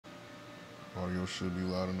Audio should be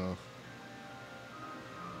loud enough.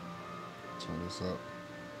 Turn this up.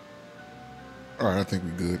 Alright, I think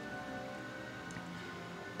we're good.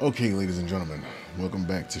 Okay, ladies and gentlemen, welcome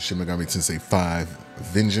back to Shin Megami Tensei 5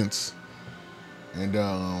 Vengeance. And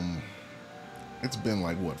it's been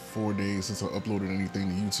like what, 4 days since I uploaded anything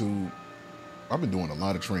to YouTube. I've been doing a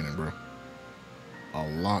lot of training, bro. A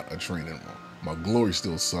lot of training. My glory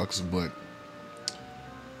still sucks, but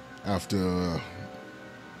after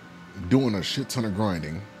doing a shit ton of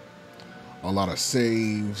grinding, a lot of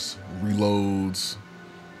saves, reloads,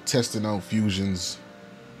 testing out fusions,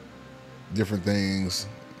 different things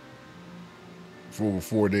for over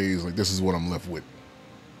 4 days, like, this is what I'm left with.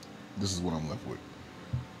 This is what I'm left with.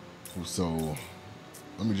 So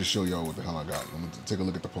let me just show y'all what the hell I got. Let me take a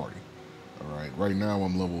look at the party. All right, right now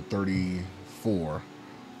I'm level 34.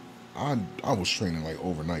 I was training like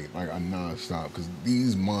overnight, like I non-stop, because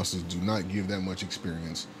these monsters do not give that much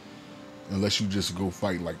experience unless you just go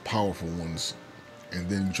fight like powerful ones, and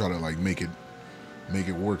then you try to like make it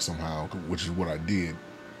work somehow, which is what I did.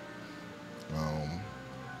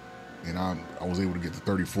 And I was able to get to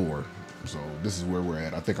 34, so this is where we're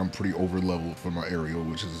at. I think I'm pretty over leveled for my aerial,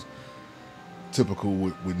 which is typical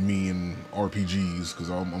with me and RPGs, because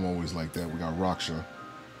I'm always like that. We got Raksha,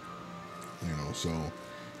 you know, so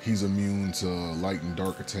he's immune to light and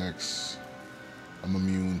dark attacks. I'm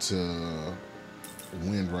immune to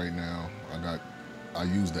wind right now. I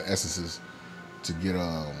use the essences to get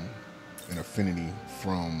an affinity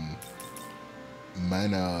from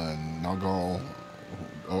Mana Nagal,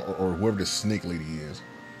 or whoever the snake lady is.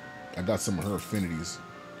 I got some of her affinities,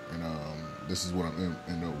 and this is what I'm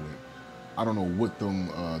end up with. I don't know what them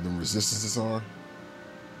resistances are.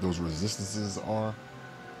 Those resistances are,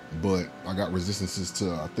 but I got resistances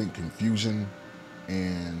to, I think, confusion,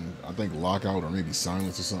 and I think lockout, or maybe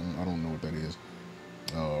silence or something. I don't know what that is.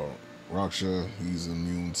 Raksha, he's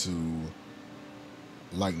immune to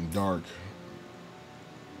light and dark.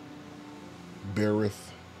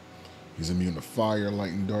 Berith, he's immune to fire,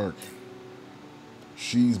 light and dark.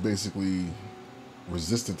 She's basically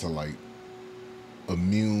resistant to light,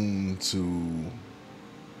 immune to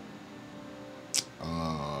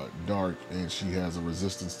dark, and she has a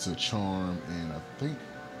resistance to charm, and I think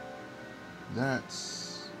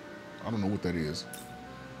that's, I don't know what that is.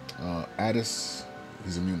 Addis,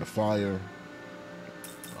 he's immune to fire.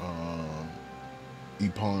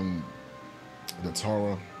 Ippon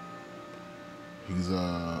Datara, he's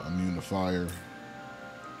immune to fire.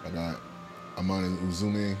 I got Amane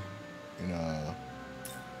Uzume and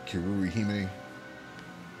Kiruri Hime.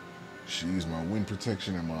 She's my wind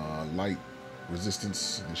protection and my light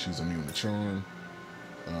resistance, and she's immune to charm.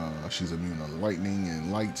 She's immune to lightning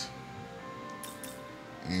and light.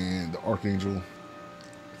 And the Archangel,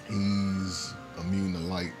 he's immune to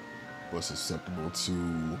light but susceptible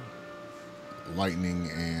to lightning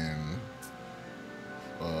and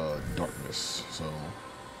darkness. So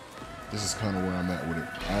this is kind of where I'm at with it.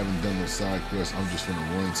 I haven't done no side quests. I'm just gonna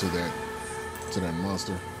run to that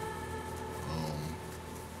monster.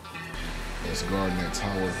 That's guarding that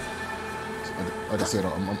tower. Like I said,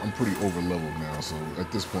 I'm pretty over leveled now, so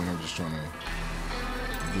at this point I'm just trying to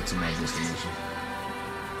get to my destination.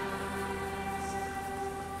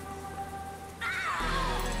 I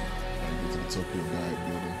get to the Tokyo Diet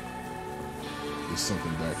building. There's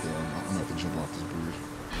something back there. I'm gonna have to jump off this bridge.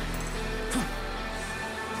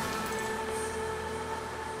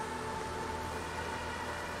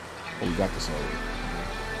 Oh, we got this already.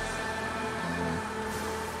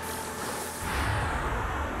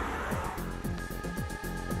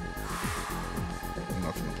 I'm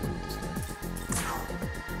not gonna play with this thing.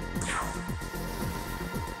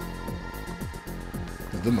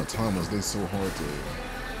 Cause them Atamas, they so hard to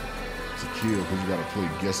kill, because you gotta play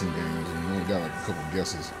guessing games, and you only got like a couple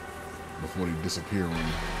guesses before they disappear on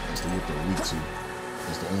you as to what they're weak to.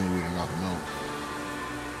 That's the only way to knock them out.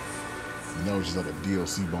 And that was just like a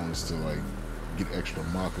DLC bonus to like get extra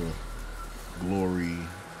Maka, glory,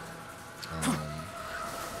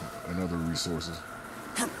 and other resources.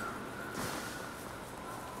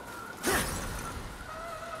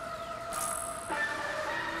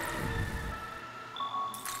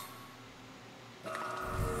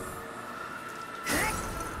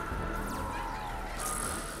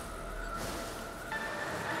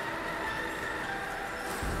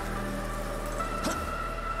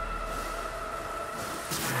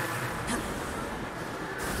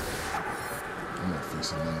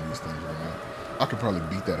 None of these things right now. I could probably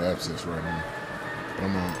beat that abscess right now, but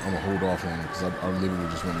I'm gonna hold off on it, because I literally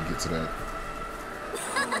just want to get to that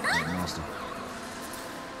monster.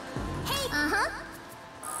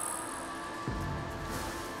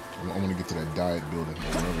 I want to get to that diet building or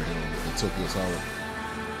whatever in Tokyo Tower.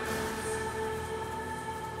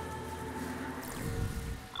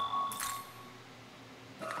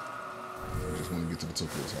 I just want to get to the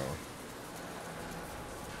Tokyo Tower.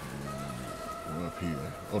 We're up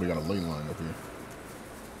here. Oh, they got a ley line up here.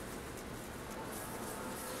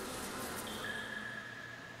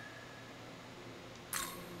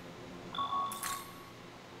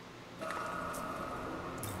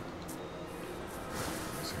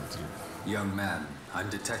 Young man, I'm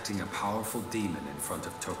detecting a powerful demon in front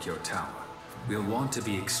of Tokyo Tower. We'll want to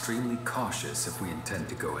be extremely cautious if we intend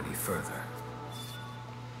to go any further.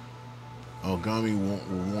 Ogami will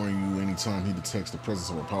warn you anytime he detects the presence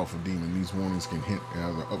of a powerful demon. These warnings can hint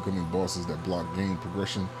at either upcoming bosses that block game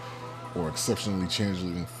progression or exceptionally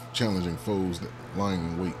challenging foes that lying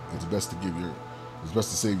in wait. It's best to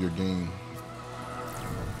save your game.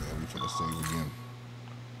 Yeah, we finna save again.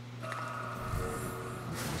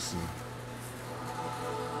 Let's see.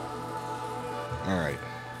 All right,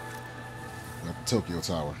 at the Tokyo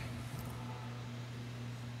Tower.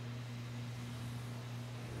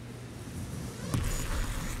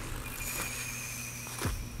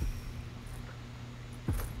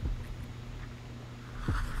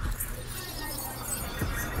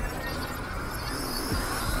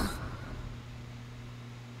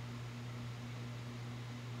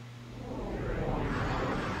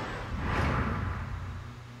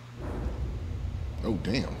 Oh,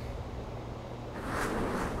 damn.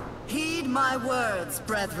 Heed my words,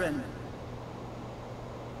 brethren.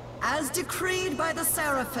 As decreed by the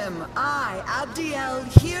Seraphim, I, Abdiel,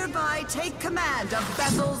 hereby take command of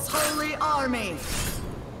Bethel's holy army.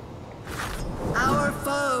 Our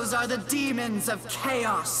foes are the demons of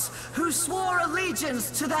chaos, who swore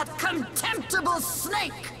allegiance to that contemptible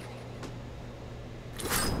snake.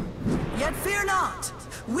 Yet fear not,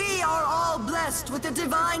 we are all blessed with the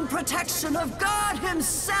divine protection of God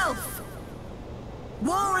Himself.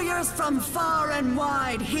 Warriors from far and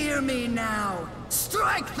wide, hear me now.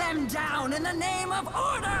 Strike them down in the name of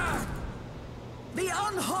order! The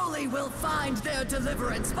unholy will find their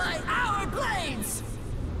deliverance by our blades!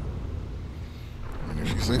 And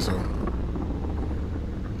if you say so.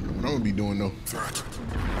 What I'm gonna be doing though.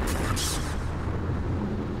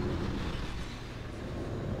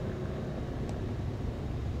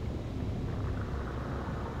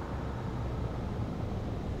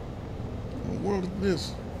 What world is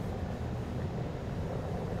this?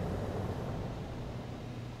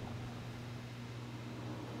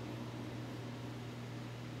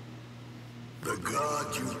 The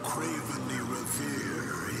god you cravenly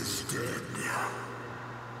revere is dead.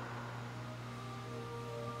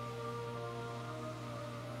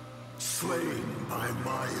 Slain by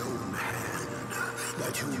my own hand,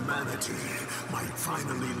 that humanity might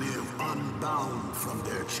finally live unbound from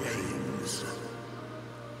their chains.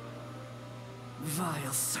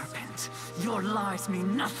 Vile serpent, your lies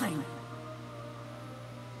mean nothing.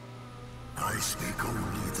 I speak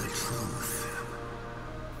only the truth.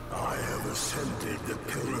 I have ascended the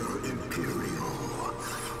Pillar Imperial,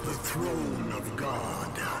 the throne of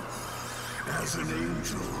God. As an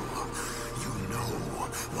angel, you know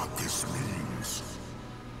what this means.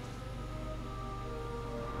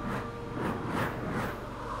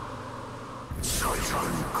 Such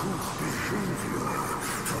uncouth behavior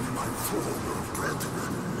from my former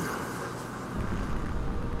brethren.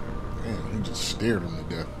 Man, he just stared him to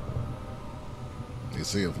death. They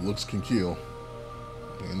say if looks can kill.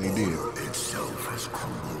 And they did. Order itself has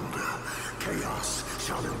crumbled. Chaos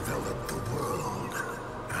shall envelop the world.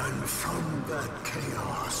 And from that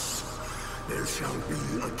chaos, there shall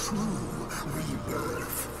be a true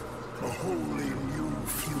rebirth. A wholly new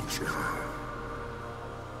future.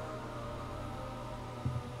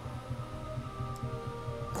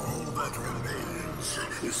 All that remains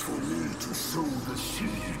is for me to sow the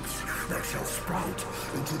seeds that shall sprout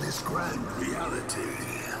into this grand reality.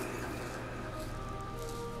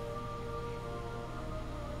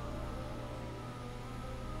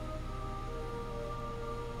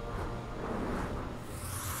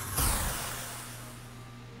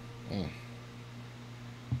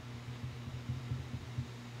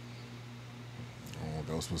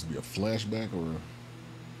 That was supposed to be a flashback, or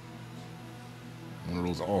one of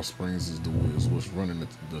those offsprings is what's running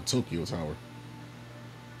the Tokyo Tower.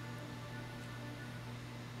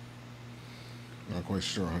 Not quite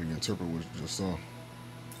sure how to interpret what you just saw.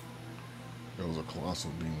 That was a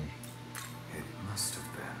colossal demon. It must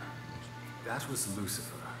have been. That was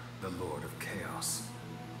Lucifer, the Lord of Chaos.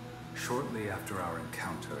 Shortly after our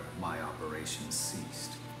encounter, my operations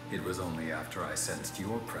ceased. It was only after I sensed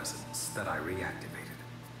your presence that I reactivated.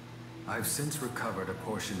 I've since recovered a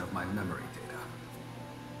portion of my memory data.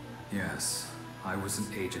 Yes, I was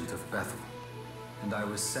an agent of Bethel, and I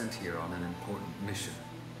was sent here on an important mission.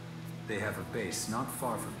 They have a base not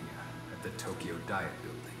far from here, at the Tokyo Diet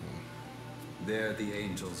Building. There, the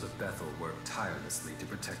angels of Bethel work tirelessly to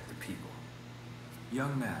protect the people.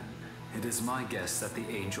 Young man, it is my guess that the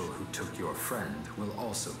angel who took your friend will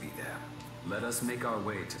also be there. Let us make our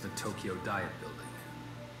way to the Tokyo Diet Building.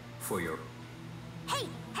 For your... Hey!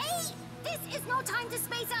 Hey! This is no time to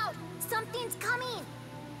space out! Something's coming!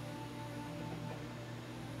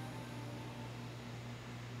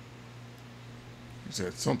 She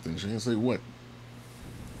said something. She didn't say what.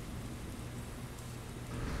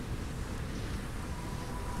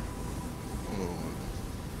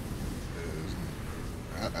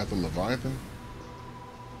 At the Leviathan?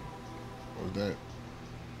 What was that?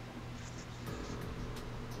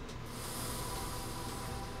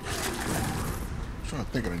 I'm trying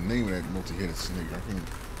to think of the name of that multi-headed snake. I can't.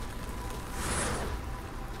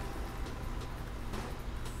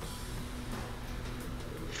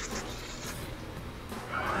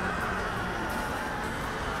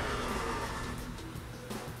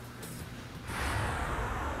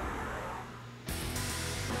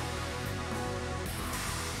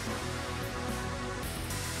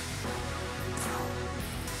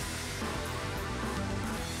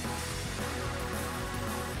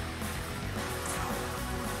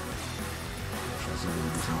 Do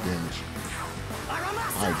some damage.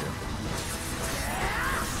 Hydra.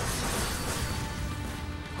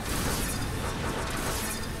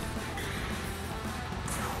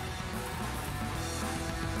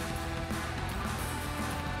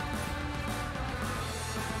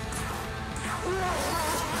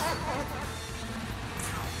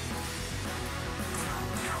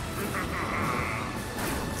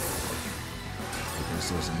 Okay,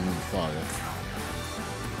 so it's immune to fire.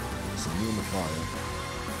 It's immune to fire.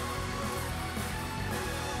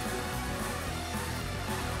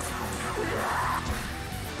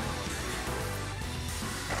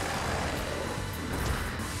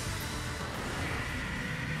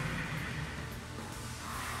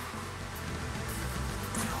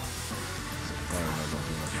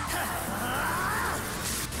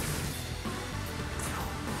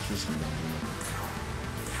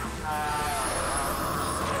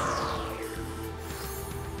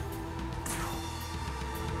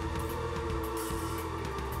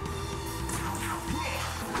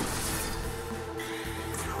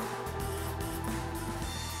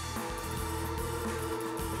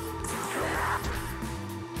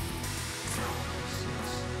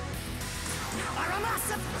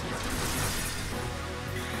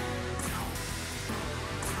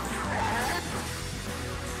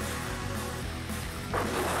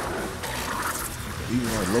 Even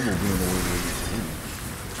our level being the way it is.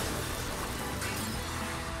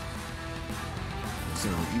 So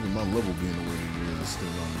even my level being the way it is still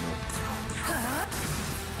not enough.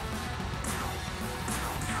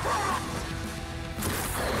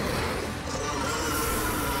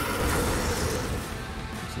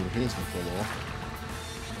 So the heads can fall off.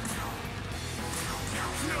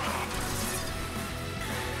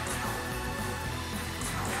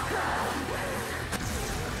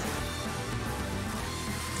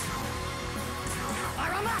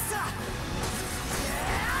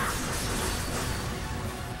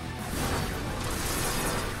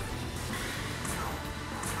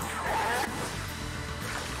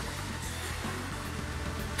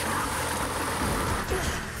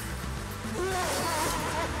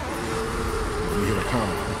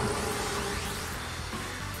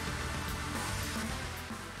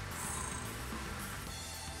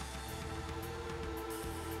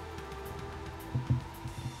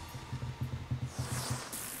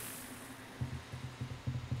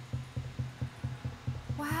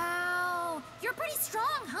 Wow, you're pretty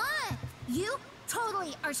strong, huh? You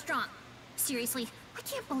totally are strong. Seriously, I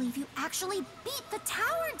can't believe you actually beat the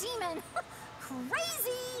tower demon.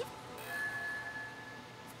 Crazy!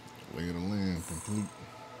 Lay of the land complete.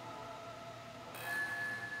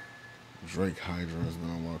 Drake Hydra has been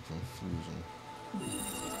unlocked from Fusion.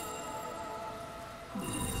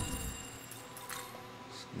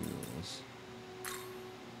 Skills.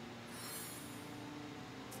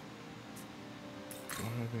 Do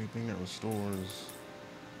I have anything that restores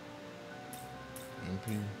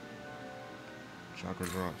MP? Chakra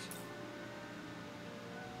drops.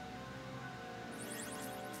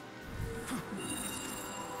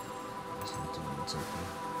 That's not too much.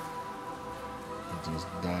 I just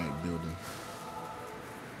died building.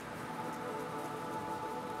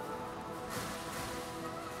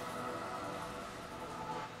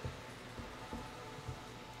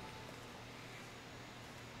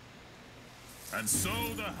 And so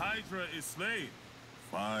the Hydra is slain.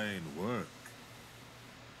 Fine work.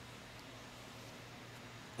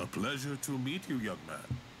 A pleasure to meet you, young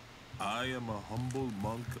man. I am a humble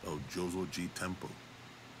monk of Jozoji Temple.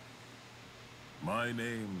 My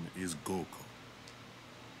name is Goko.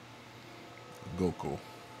 Goko.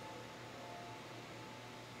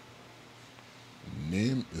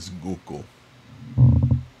 Name is Goko.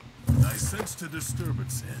 I sensed a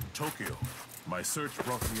disturbance in Tokyo. My search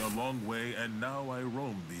brought me a long way, and now I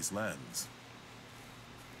roam these lands.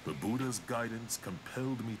 The Buddha's guidance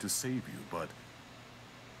compelled me to save you, but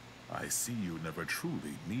I see you never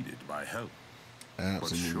truly needed my help. Absolutely.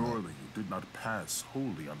 But surely you did not pass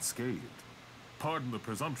wholly unscathed. Pardon the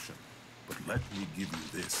presumption, but let me give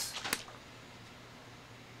you this.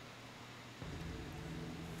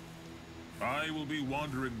 I will be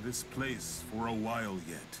wandering this place for a while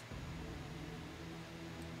yet.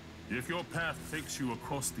 If your path takes you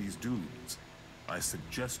across these dunes, I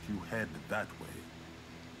suggest you head that way.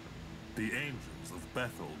 The angels of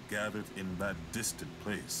Bethel gathered in that distant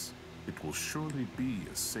place. It will surely be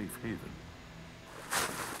a safe haven.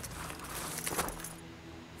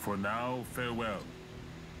 For now, farewell.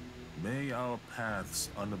 May our paths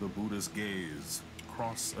under the Buddha's gaze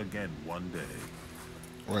cross again one day.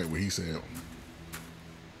 Right, what he said.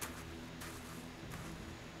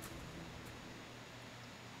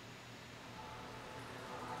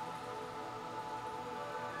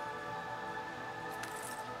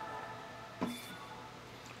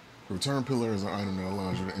 The return pillar is an item that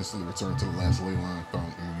allows you to instantly return to the last ley line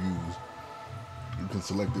found and used. You can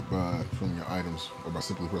select it from your items or by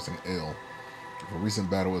simply pressing L. If a recent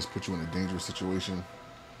battle has put you in a dangerous situation,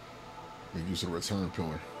 make use of the return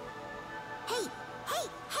pillar. Hey! Hey!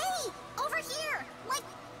 Hey! Over here! Like...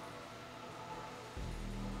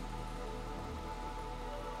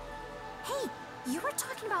 Hey! You were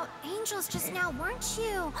talking about angels just now, weren't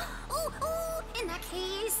you? Ooh! Ooh! In that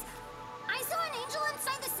case... I saw an angel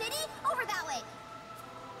inside the city, over that way.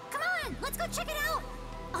 Come on, let's go check it out.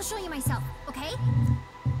 I'll show you myself, okay?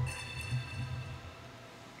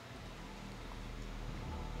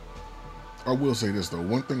 I will say this though,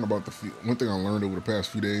 one thing I learned over the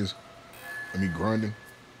past few days, grinding.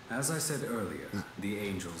 As I said earlier, the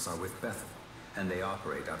angels are with Bethel, and they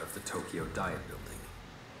operate out of the Tokyo Diet Building.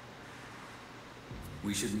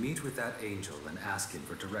 We should meet with that angel and ask him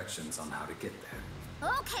for directions on how to get there.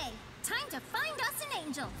 Okay, time to find us an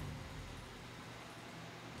angel.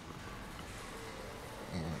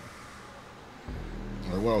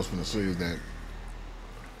 What I was going to say is that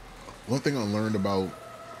one thing I learned about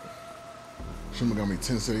Shin Megami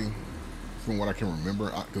Tensei, from what I can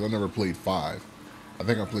remember, because I never played 5. I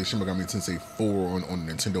think I played Shin Megami Tensei 4 on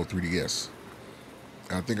Nintendo 3DS.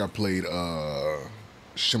 And I think I played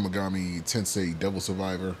Shin Megami Tensei Devil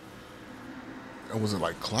Survivor. And was it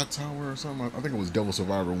like Clock Tower or something? I think it was Devil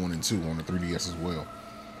Survivor 1 and 2 on the 3DS as well.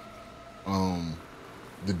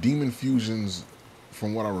 The demon fusions,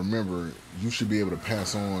 from what I remember, you should be able to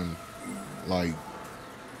pass on like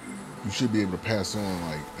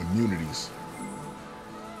immunities.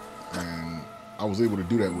 And I was able to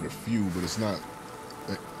do that with a few, but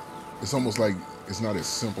it's almost like it's not as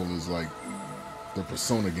simple as like the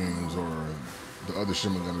Persona games or the other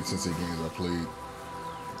Shin Megami Tensei games I played.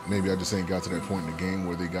 Maybe I just ain't got to that point in the game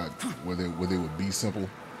where they would be simple.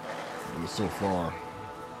 But so far,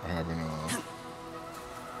 I haven't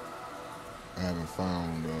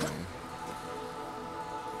found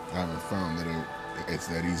that it's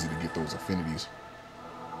that easy to get those affinities.